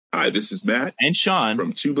Hi, this is Matt and Sean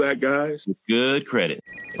from Two Black Guys with Good Credit.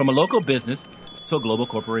 From a local business to a global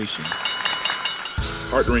corporation.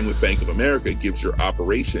 Partnering with Bank of America gives your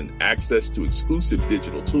operation access to exclusive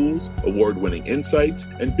digital tools, award-winning insights,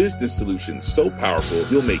 and business solutions so powerful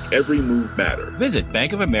you'll make every move matter. Visit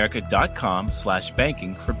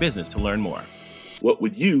bankofamerica.com/banking for business to learn more. What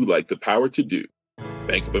would you like the power to do?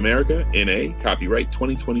 Bank of America, N.A., copyright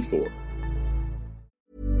 2024.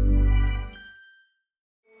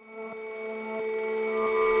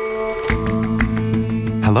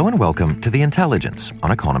 Hello and welcome to The Intelligence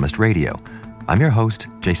on Economist Radio. I'm your host,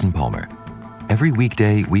 Jason Palmer. Every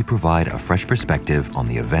weekday, we provide a fresh perspective on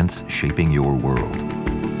the events shaping your world.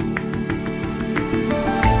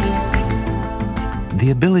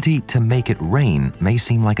 The ability to make it rain may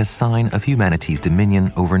seem like a sign of humanity's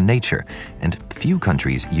dominion over nature, and few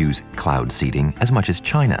countries use cloud seeding as much as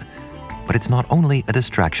China. But it's not only a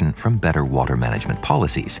distraction from better water management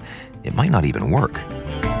policies, it might not even work.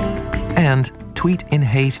 And tweet in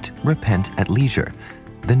haste, repent at leisure.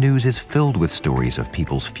 The news is filled with stories of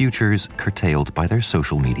people's futures curtailed by their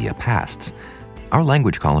social media pasts. Our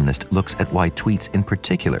language columnist looks at why tweets in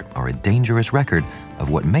particular are a dangerous record of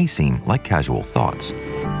what may seem like casual thoughts.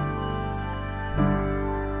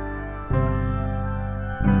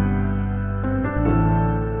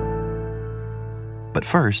 But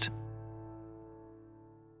first,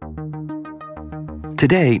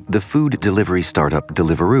 today, the food delivery startup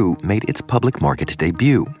Deliveroo made its public market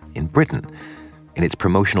debut in Britain. In its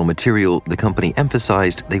promotional material, the company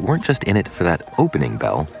emphasized they weren't just in it for that opening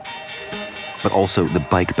bell, but also the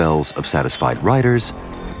bike bells of satisfied riders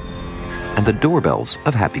and the doorbells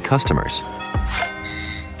of happy customers.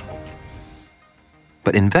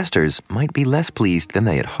 But investors might be less pleased than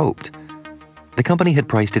they had hoped. The company had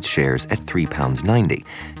priced its shares at £3.90,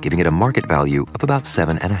 giving it a market value of about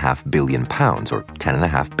 £7.5 billion, or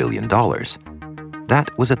 $10.5 billion.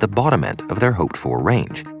 That was at the bottom end of their hoped-for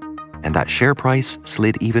range, and that share price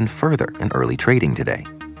slid even further in early trading today.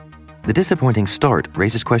 The disappointing start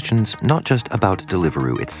raises questions not just about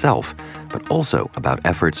Deliveroo itself, but also about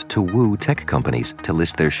efforts to woo tech companies to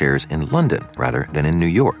list their shares in London rather than in New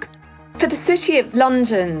York. For the City of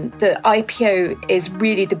London, the IPO is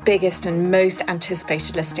really the biggest and most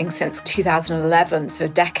anticipated listing since 2011, so a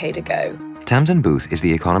decade ago. Tamsin Booth is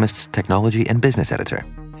The Economist's technology and business editor.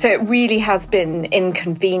 So it really has been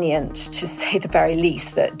inconvenient, to say the very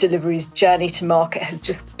least, that Deliveroo's journey to market has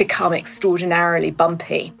just become extraordinarily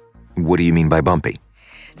bumpy. What do you mean by bumpy?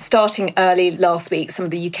 Starting early last week, some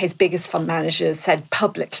of the UK's biggest fund managers said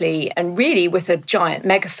publicly, and really with a giant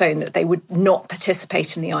megaphone, that they would not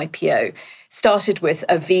participate in the IPO. Started with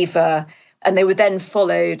Aviva, and they were then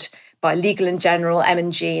followed by Legal & General,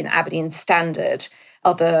 M&G and Aberdeen Standard,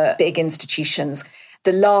 other big institutions.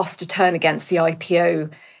 The last to turn against the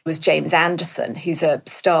IPO was James Anderson, who's a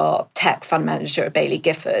star tech fund manager at Baillie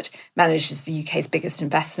Gifford, manages the UK's biggest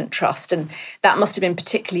investment trust. And that must have been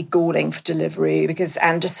particularly galling for Deliveroo because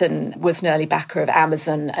Anderson was an early backer of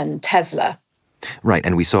Amazon and Tesla. Right,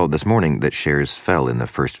 and we saw this morning that shares fell in the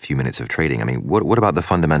first few minutes of trading. I mean, what about the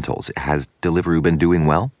fundamentals? Has Deliveroo been doing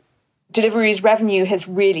well? Deliveroo's revenue has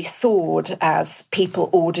really soared as people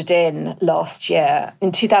ordered in last year.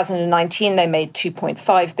 In 2019, they made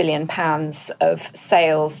 £2.5 billion of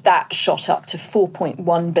sales. That shot up to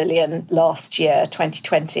 £4.1 billion last year,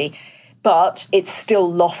 2020. But it's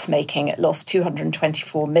still loss-making. It lost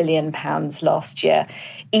 £224 million last year,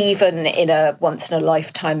 even in a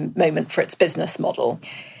once-in-a-lifetime moment for its business model.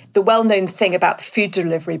 The well-known thing about the food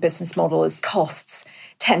delivery business model is costs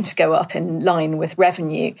tend to go up in line with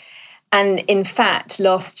revenue. And in fact,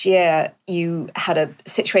 last year, you had a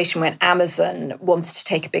situation when Amazon wanted to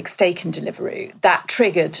take a big stake in Deliveroo. That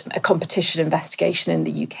triggered a competition investigation in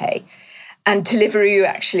the UK. And Deliveroo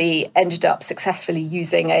actually ended up successfully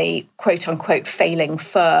using a quote-unquote failing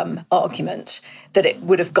firm argument that it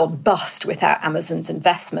would have gone bust without Amazon's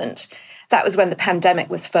investment. That was when the pandemic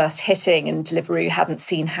was first hitting and Deliveroo hadn't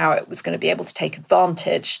seen how it was going to be able to take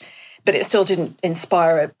advantage. But it still didn't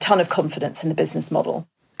inspire a ton of confidence in the business model.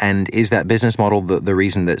 And is that business model the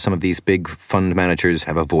reason that some of these big fund managers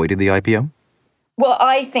have avoided the IPO? Well,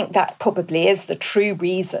 I think that probably is the true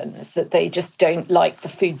reason, is that they just don't like the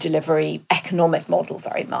food delivery economic model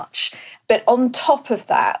very much. But on top of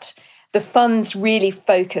that, the funds really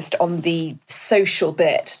focused on the social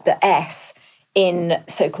bit, the S, in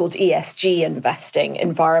so-called ESG investing,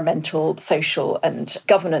 environmental, social and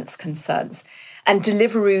governance concerns. And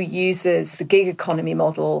Deliveroo uses the gig economy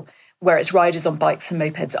model, whereas riders on bikes and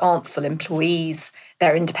mopeds aren't full employees,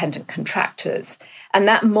 they're independent contractors. And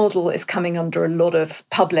that model is coming under a lot of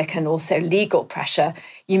public and also legal pressure.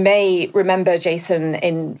 You may remember, Jason,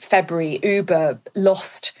 in February, Uber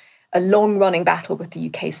lost a long-running battle with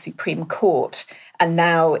the UK Supreme Court, and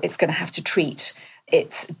now it's going to have to treat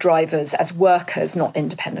its drivers as workers, not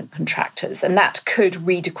independent contractors. And that could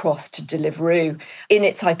read across to Deliveroo. In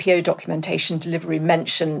its IPO documentation, Deliveroo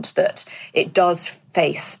mentioned that it does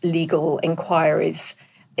face legal inquiries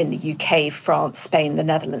in the UK, France, Spain, the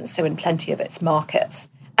Netherlands, so in plenty of its markets.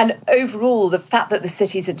 And overall, the fact that the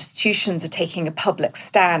city's institutions are taking a public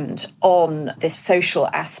stand on this social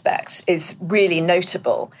aspect is really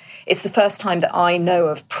notable. It's the first time that I know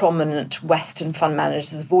of prominent Western fund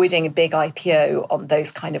managers avoiding a big IPO on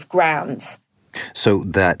those kind of grounds. So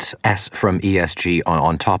that S from ESG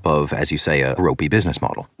on top of, as you say, a ropey business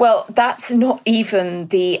model. Well, that's not even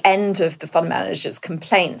the end of the fund manager's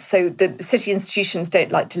complaints. So the city institutions don't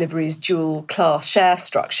like Deliveroo's dual-class share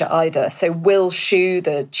structure either. So Will Shu,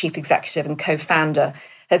 the chief executive and co-founder,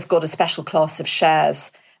 has got a special class of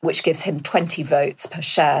shares which gives him 20 votes per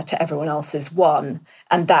share to everyone else's 1.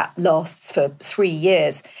 And that lasts for 3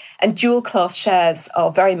 years. And dual-class shares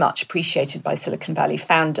are very much appreciated by Silicon Valley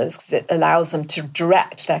founders because it allows them to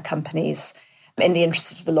direct their companies in the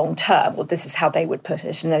interests of the long term. Well, this is how they would put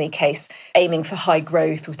it in any case, aiming for high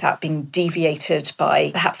growth without being deviated by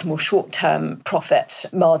perhaps more short-term profit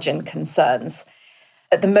margin concerns.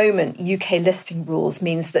 At the moment, UK listing rules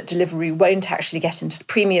means that Deliveroo won't actually get into the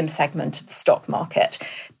premium segment of the stock market,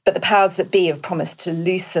 but the powers that be have promised to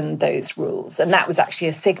loosen those rules. And that was actually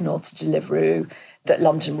a signal to Deliveroo that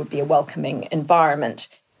London would be a welcoming environment.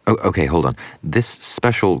 Oh, okay, hold on. This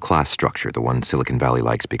special class structure, the one Silicon Valley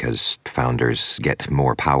likes because founders get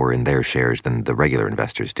more power in their shares than the regular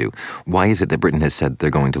investors do, why is it that Britain has said they're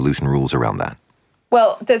going to loosen rules around that?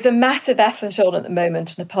 Well, there's a massive effort on at the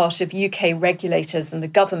moment on the part of UK regulators and the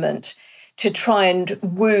government to try and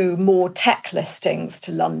woo more tech listings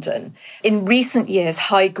to London. In recent years,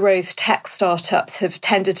 high-growth tech startups have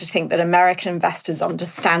tended to think that American investors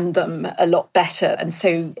understand them a lot better. And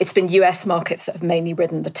so it's been US markets that have mainly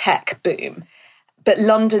ridden the tech boom. But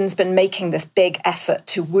London's been making this big effort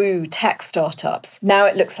to woo tech startups. Now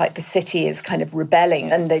it looks like the city is kind of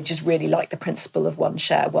rebelling and they just really like the principle of one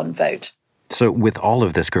share, one vote. So with all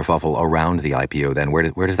of this kerfuffle around the IPO, then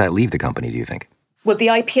where does that leave the company, do you think? Well, the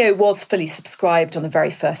IPO was fully subscribed on the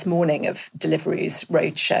very first morning of Deliveroo's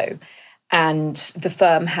roadshow. And the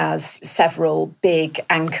firm has several big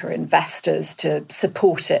anchor investors to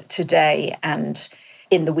support it today and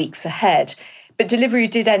in the weeks ahead. But Deliveroo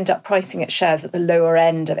did end up pricing its shares at the lower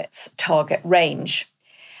end of its target range.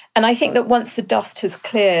 And I think that once the dust has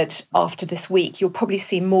cleared after this week, you'll probably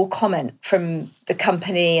see more comment from the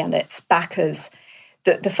company and its backers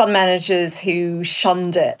that the fund managers who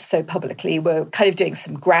shunned it so publicly were kind of doing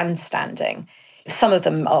some grandstanding. Some of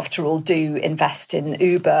them, after all, do invest in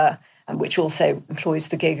Uber, which also employs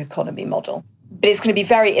the gig economy model. But it's going to be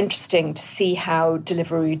very interesting to see how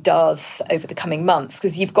Deliveroo does over the coming months,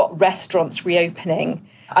 because you've got restaurants reopening.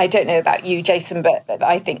 I don't know about you, Jason, but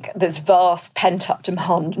I think there's vast pent-up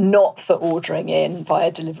demand, not for ordering in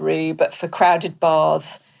via Deliveroo, but for crowded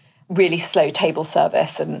bars, really slow table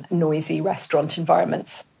service and noisy restaurant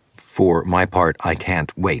environments. For my part, I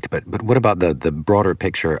can't wait. But what about the broader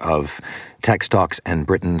picture of tech stocks and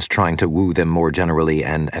Britons trying to woo them more generally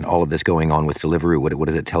and all of this going on with Deliveroo? What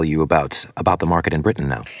does it tell you about the market in Britain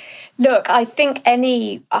now? Look, I think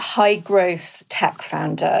any high-growth tech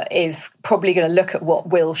founder is probably going to look at what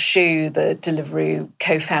Will Shu, the Deliveroo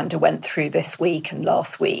co-founder, went through this week and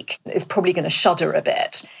last week. Is probably going to shudder a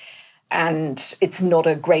bit. And it's not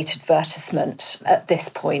a great advertisement at this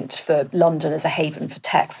point for London as a haven for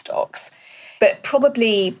tech stocks. But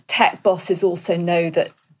probably tech bosses also know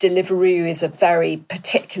that Deliveroo is a very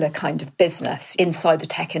particular kind of business inside the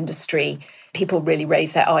tech industry. People really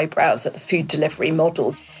raise their eyebrows at the food delivery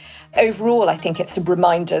model. Overall, I think it's a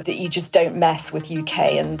reminder that you just don't mess with UK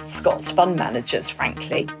and Scots fund managers,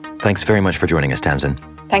 frankly. Thanks very much for joining us, Tamsin.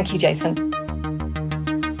 Thank you, Jason.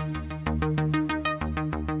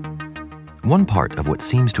 One part of what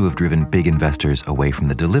seems to have driven big investors away from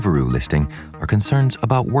the Deliveroo listing are concerns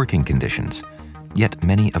about working conditions. Yet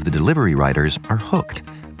many of the delivery riders are hooked,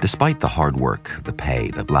 despite the hard work, the pay,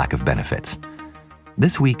 the lack of benefits.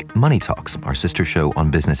 This week, Money Talks, our sister show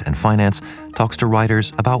on business and finance, talks to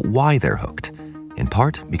riders about why they're hooked, in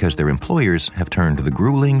part because their employers have turned the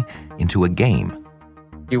grueling into a game.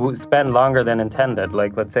 you spend longer than intended.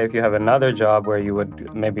 Like, let's say if you have another job where you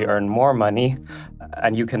would maybe earn more money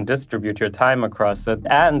and you can distribute your time across it.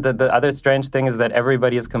 And the other strange thing is that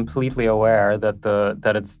everybody is completely aware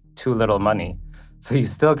that it's too little money. So you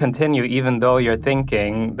still continue even though you're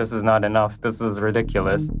thinking, this is not enough, this is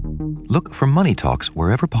ridiculous. Look for Money Talks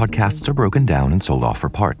wherever podcasts are broken down and sold off for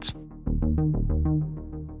parts.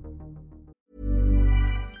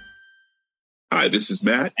 Hi, this is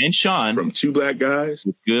Matt And Sean from Two Black Guys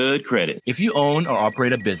with Good Credit. If you own or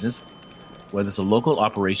operate a business, whether it's a local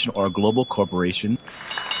operation or a global corporation,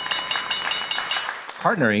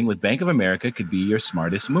 partnering with Bank of America could be your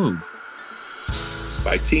smartest move.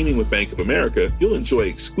 By teaming with Bank of America, you'll enjoy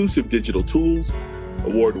exclusive digital tools,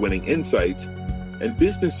 award-winning insights, and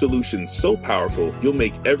business solutions so powerful you'll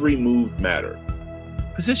make every move matter.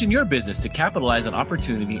 Position your business to capitalize on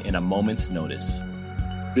opportunity in a moment's notice.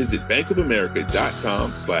 Visit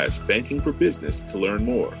bankofamerica.com/banking for business to learn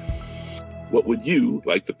more. What would you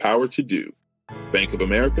like the power to do? Bank of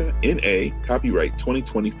America, N.A., copyright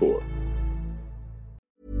 2024.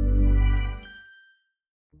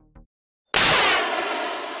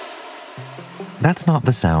 That's not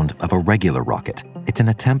the sound of a regular rocket. It's an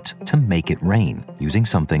attempt to make it rain using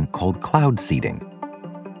something called cloud seeding.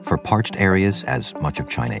 For parched areas, as much of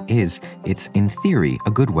China is, it's in theory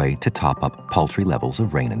a good way to top up paltry levels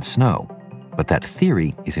of rain and snow. But that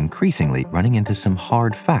theory is increasingly running into some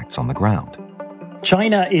hard facts on the ground.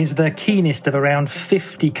 China is the keenest of around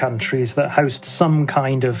 50 countries that host some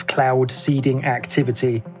kind of cloud seeding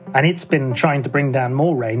activity, and it's been trying to bring down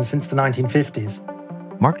more rain since the 1950s.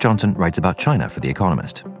 Mark Johnson writes about China for The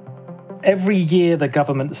Economist. Every year the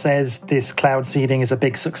government says this cloud seeding is a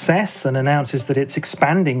big success and announces that it's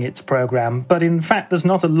expanding its program, but in fact there's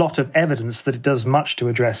not a lot of evidence that it does much to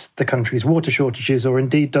address the country's water shortages or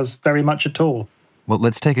indeed does very much at all. Well,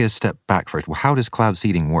 let's take a step back first. How does cloud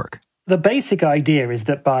seeding work? The basic idea is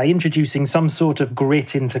that by introducing some sort of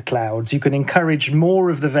grit into clouds, you can encourage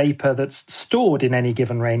more of the vapour that's stored in any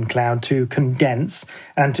given rain cloud to condense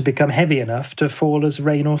and to become heavy enough to fall as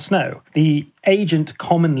rain or snow. The agent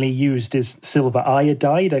commonly used is silver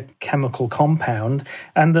iodide, a chemical compound,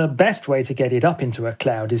 and the best way to get it up into a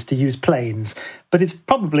cloud is to use planes. But it's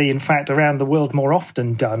probably, in fact, around the world more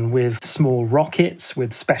often done with small rockets,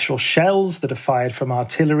 with special shells that are fired from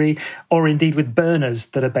artillery, or indeed with burners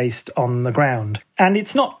that are based on the ground. And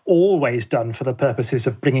it's not always done for the purposes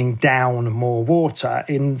of bringing down more water.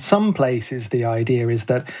 In some places, the idea is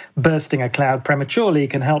that bursting a cloud prematurely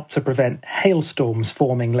can help to prevent hailstorms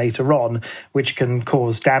forming later on, which can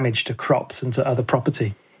cause damage to crops and to other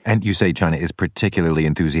property. And you say China is particularly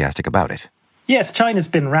enthusiastic about it. Yes, China's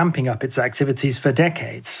been ramping up its activities for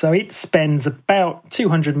decades, so it spends about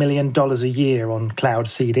 $200 million a year on cloud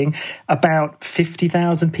seeding. About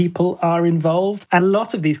 50,000 people are involved, and a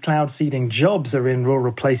lot of these cloud seeding jobs are in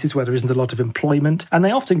rural places where there isn't a lot of employment, and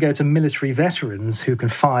they often go to military veterans who can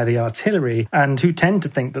fire the artillery and who tend to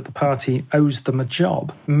think that the party owes them a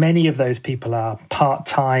job. Many of those people are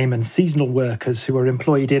part-time and seasonal workers who are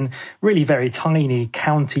employed in really very tiny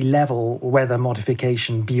county-level weather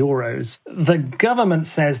modification bureaus. The government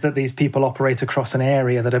says that these people operate across an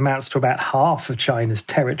area that amounts to about half of China's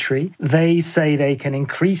territory. They say they can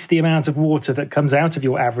increase the amount of water that comes out of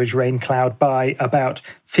your average rain cloud by about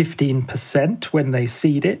 15% when they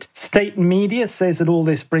seed it. State media says that all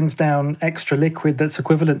this brings down extra liquid that's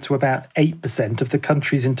equivalent to about 8% of the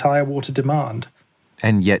country's entire water demand.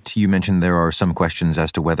 And yet you mentioned there are some questions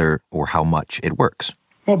as to whether or how much it works.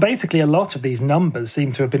 Well, basically, a lot of these numbers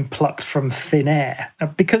seem to have been plucked from thin air.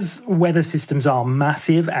 Because weather systems are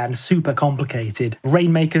massive and super complicated,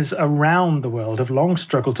 rainmakers around the world have long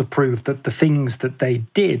struggled to prove that the things that they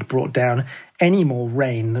did brought down any more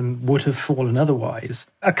rain than would have fallen otherwise.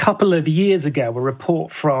 A couple of years ago, a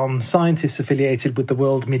report from scientists affiliated with the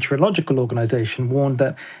World Meteorological Organization warned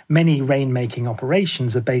that many rain-making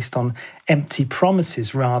operations are based on empty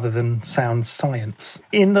promises rather than sound science.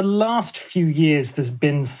 In the last few years, there's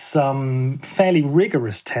been some fairly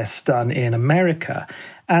rigorous tests done in America,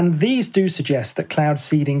 and these do suggest that cloud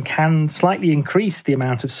seeding can slightly increase the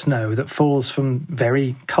amount of snow that falls from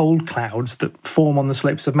very cold clouds that form on the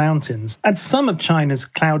slopes of mountains. And some of China's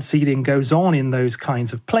cloud seeding goes on in those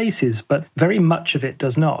kinds of places, but very much of it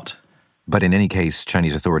does not. But in any case,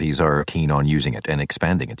 Chinese authorities are keen on using it and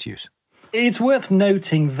expanding its use. It's worth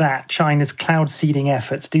noting that China's cloud seeding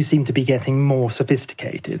efforts do seem to be getting more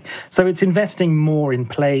sophisticated. So it's investing more in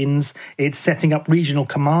planes, it's setting up regional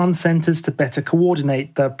command centres to better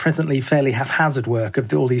coordinate the presently fairly haphazard work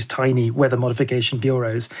of all these tiny weather modification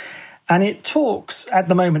bureaus. And it talks, at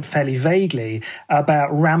the moment fairly vaguely,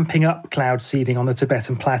 about ramping up cloud seeding on the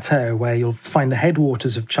Tibetan Plateau, where you'll find the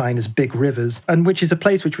headwaters of China's big rivers, and which is a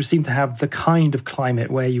place which would seem to have the kind of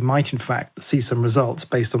climate where you might, in fact, see some results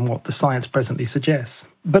based on what the science presently suggests.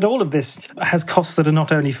 But all of this has costs that are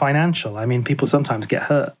not only financial. I mean, people sometimes get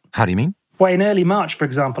hurt. How do you mean? Well, in early March, for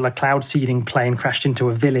example, a cloud seeding plane crashed into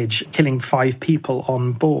a village, killing 5 people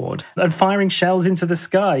on board. And firing shells into the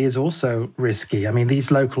sky is also risky. I mean, these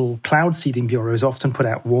local cloud seeding bureaus often put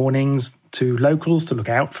out warnings to locals to look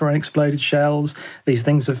out for unexploded shells. These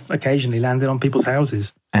things have occasionally landed on people's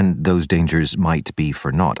houses. And those dangers might be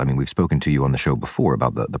for naught. I mean, we've spoken to you on the show before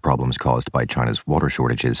about the problems caused by China's water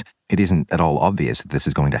shortages. It isn't at all obvious that this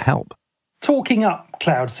is going to help. Talking up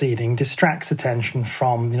cloud seeding distracts attention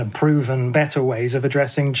from proven better ways of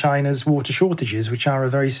addressing China's water shortages, which are a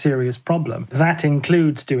very serious problem. That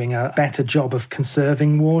includes doing a better job of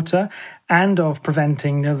conserving water and of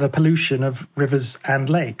preventing the pollution of rivers and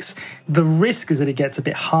lakes. The risk is that it gets a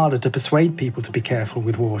bit harder to persuade people to be careful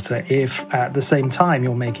with water if at the same time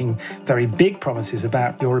you're making very big promises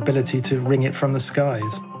about your ability to wring it from the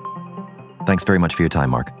skies. Thanks very much for your time,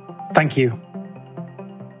 Mark. Thank you.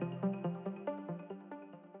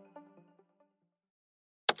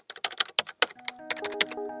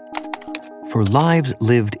 For lives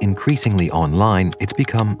lived increasingly online, it's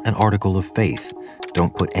become an article of faith.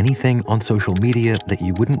 Don't put anything on social media that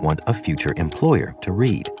you wouldn't want a future employer to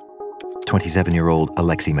read. 27-year-old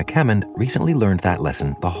Alexi McCammond recently learned that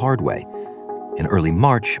lesson the hard way. In early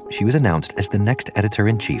March, she was announced as the next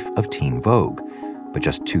editor-in-chief of Teen Vogue. But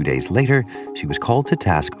just 2 days later, she was called to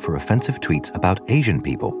task for offensive tweets about Asian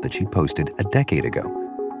people that she'd posted a decade ago.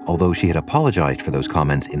 Although she had apologized for those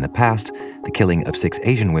comments in the past, the killing of 6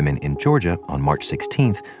 Asian women in Georgia on March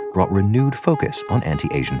 16th brought renewed focus on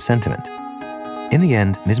anti-Asian sentiment. In the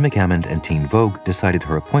end, Ms. McCammond and Teen Vogue decided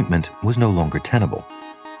her appointment was no longer tenable.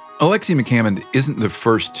 Alexi McCammond isn't the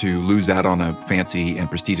first to lose out on a fancy and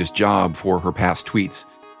prestigious job for her past tweets.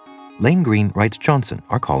 Lane Green writes Johnson,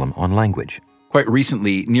 our column on language. Quite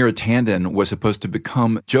recently, Neera Tanden was supposed to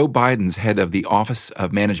become Joe Biden's head of the Office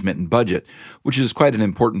of Management and Budget, which is quite an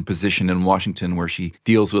important position in Washington where she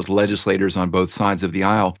deals with legislators on both sides of the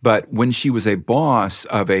aisle. But when she was a boss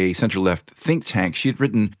of a center-left think tank, she had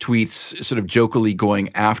written tweets sort of jokily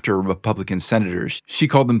going after Republican senators. She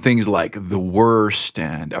called them things like the worst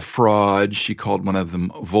and a fraud. She called one of them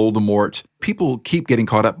Voldemort. People keep getting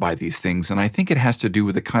caught up by these things, and I think it has to do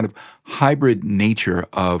with the kind of hybrid nature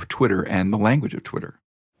of Twitter and the language of Twitter.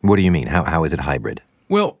 What do you mean? How is it hybrid?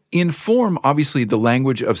 Well, in form, obviously, the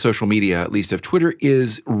language of social media, at least of Twitter,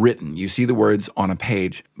 is written. You see the words on a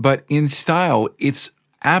page. But in style, it's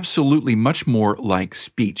absolutely much more like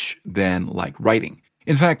speech than like writing.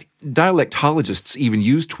 In fact, dialectologists even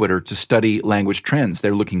use Twitter to study language trends.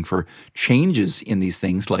 They're looking for changes in these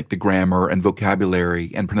things like the grammar and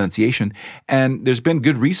vocabulary and pronunciation. And there's been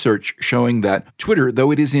good research showing that Twitter, though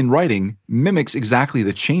it is in writing, mimics exactly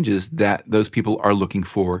the changes that those people are looking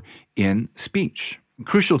for in speech.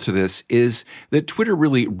 Crucial to this is that Twitter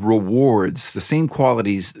really rewards the same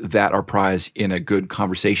qualities that are prized in a good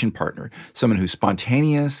conversation partner. Someone who's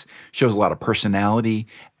spontaneous, shows a lot of personality,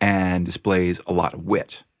 and displays a lot of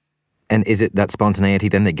wit. And is it that spontaneity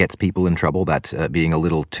then that gets people in trouble, that being a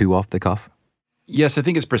little too off the cuff? Yes, I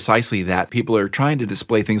think it's precisely that. People are trying to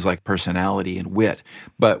display things like personality and wit,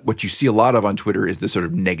 but what you see a lot of on Twitter is the sort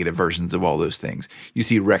of negative versions of all those things. You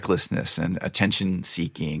see recklessness and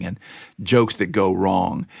attention-seeking and jokes that go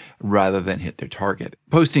wrong rather than hit their target.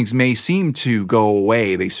 Postings may seem to go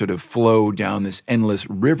away. They sort of flow down this endless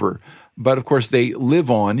river, but of course they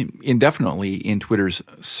live on indefinitely in Twitter's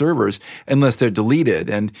servers unless they're deleted.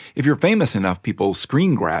 And if you're famous enough, people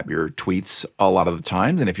screen grab your tweets a lot of the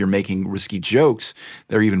times. And if you're making risky jokes,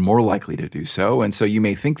 they're even more likely to do so. And so you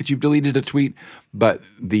may think that you've deleted a tweet, but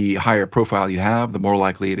the higher profile you have, the more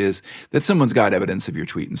likely it is that someone's got evidence of your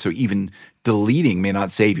tweet. And so even deleting may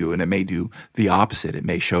not save you, and it may do the opposite. It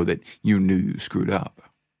may show that you knew you screwed up.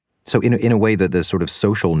 So in a way that the sort of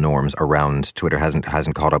social norms around Twitter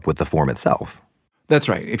hasn't caught up with the form itself. That's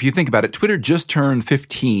right. If you think about it, Twitter just turned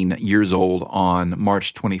 15 years old on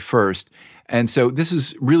March 21st. And so this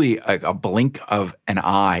is really a blink of an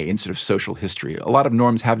eye in sort of social history. A lot of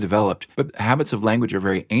norms have developed, but habits of language are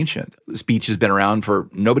very ancient. Speech has been around for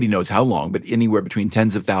nobody knows how long, but anywhere between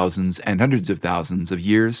tens of thousands and hundreds of thousands of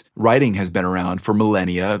years. Writing has been around for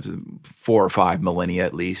millennia, 4 or 5 millennia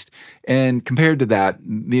at least. And compared to that,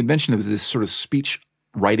 the invention of this sort of speech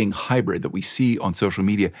writing hybrid that we see on social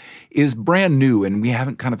media is brand new, and we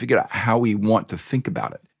haven't kind of figured out how we want to think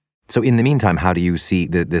about it. So in the meantime, how do you see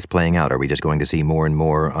this playing out? Are we just going to see more and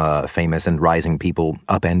more famous and rising people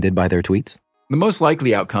upended by their tweets? The most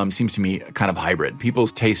likely outcome seems to me kind of hybrid.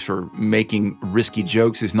 People's taste for making risky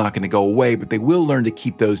jokes is not going to go away, but they will learn to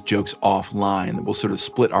keep those jokes offline. That will sort of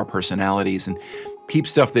split our personalities and keep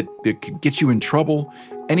stuff that could get you in trouble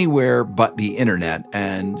anywhere but the internet.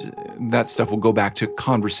 And that stuff will go back to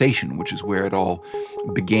conversation, which is where it all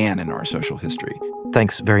began in our social history.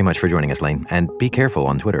 Thanks very much for joining us, Lane. And be careful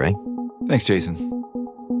on Twitter, eh? Thanks, Jason.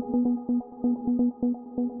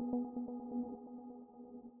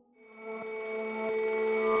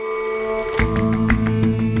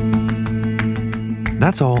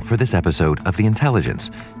 That's all for this episode of The Intelligence.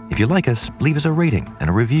 If you like us, leave us a rating and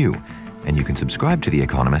a review. And you can subscribe to The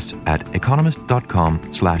Economist at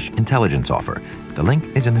economist.com/intelligence offer. The link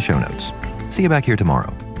is in the show notes. See you back here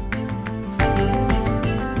tomorrow.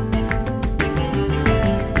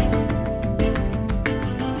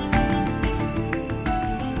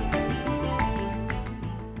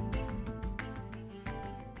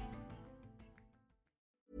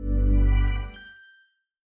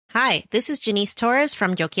 Hi, this is Janice Torres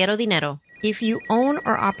from Yo Quiero Dinero. If you own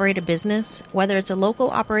or operate a business, whether it's a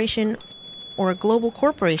local operation or a global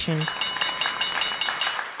corporation,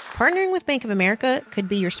 partnering with Bank of America could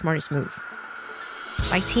be your smartest move.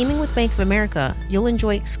 By teaming with Bank of America, you'll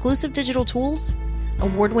enjoy exclusive digital tools,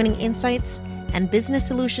 award-winning insights, and business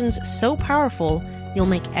solutions so powerful you'll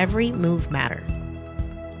make every move matter.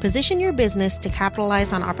 Position your business to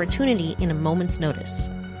capitalize on opportunity in a moment's notice.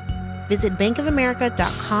 Visit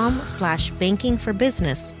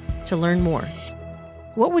bankofamerica.com/bankingforbusiness to learn more.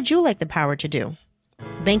 What would you like the power to do?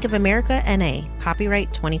 Bank of America, N.A.,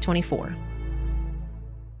 copyright 2024.